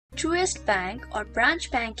Truist Bank or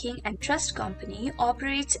branch banking and trust company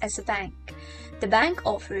operates as a bank. The bank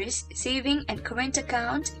offers saving and current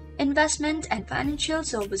account, investment and financial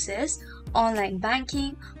services, online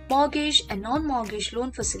banking, mortgage and non-mortgage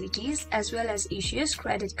loan facilities, as well as issues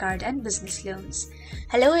credit card and business loans.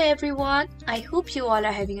 Hello everyone, I hope you all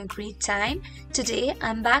are having a great time. Today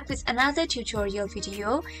I'm back with another tutorial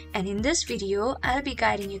video, and in this video I'll be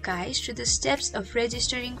guiding you guys through the steps of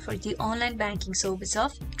registering for the online banking service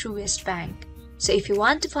of Truist Bank. So if you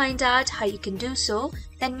want to find out how you can do so,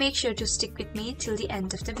 then make sure to stick with me till the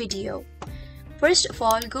end of the video. First of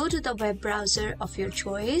all, go to the web browser of your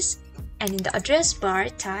choice and in the address bar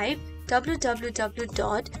type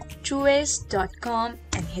www.truist.com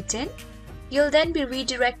and hit in. You'll then be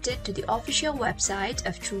redirected to the official website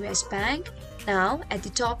of Truist Bank. Now, at the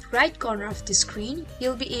top right corner of the screen,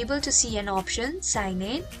 you'll be able to see an option, Sign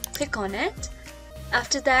In. Click on it.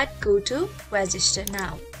 After that, go to Register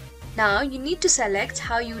Now. Now, you need to select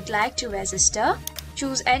how you would like to register.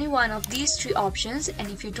 Choose any one of these three options, and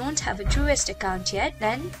if you don't have a Truist account yet,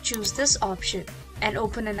 then choose this option and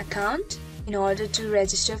open an account in order to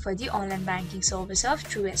register for the online banking service of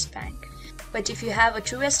Truist Bank. But if you have a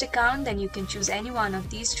Truist account, then you can choose any one of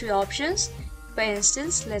these three options. For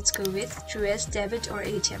instance, let's go with Truist debit or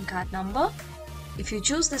ATM card number. If you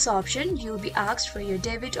choose this option, you'll be asked for your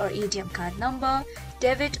debit or ATM card number,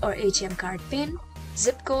 debit or ATM card PIN,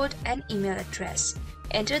 zip code and email address.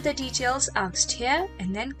 Enter the details asked here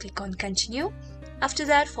and then click on Continue. After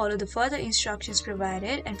that, follow the further instructions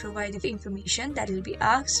provided and provide the information that will be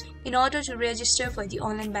asked in order to register for the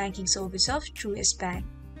online banking service of Truist Bank.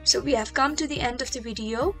 So we have come to the end of the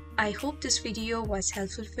video. I hope this video was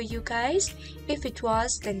helpful for you guys. If it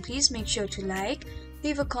was, then please make sure to like,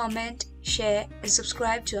 leave a comment, share and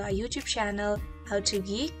subscribe to our YouTube channel, How to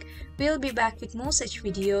Geek. We'll be back with more such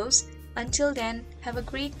videos. Until then, have a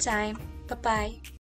great time. Bye-bye.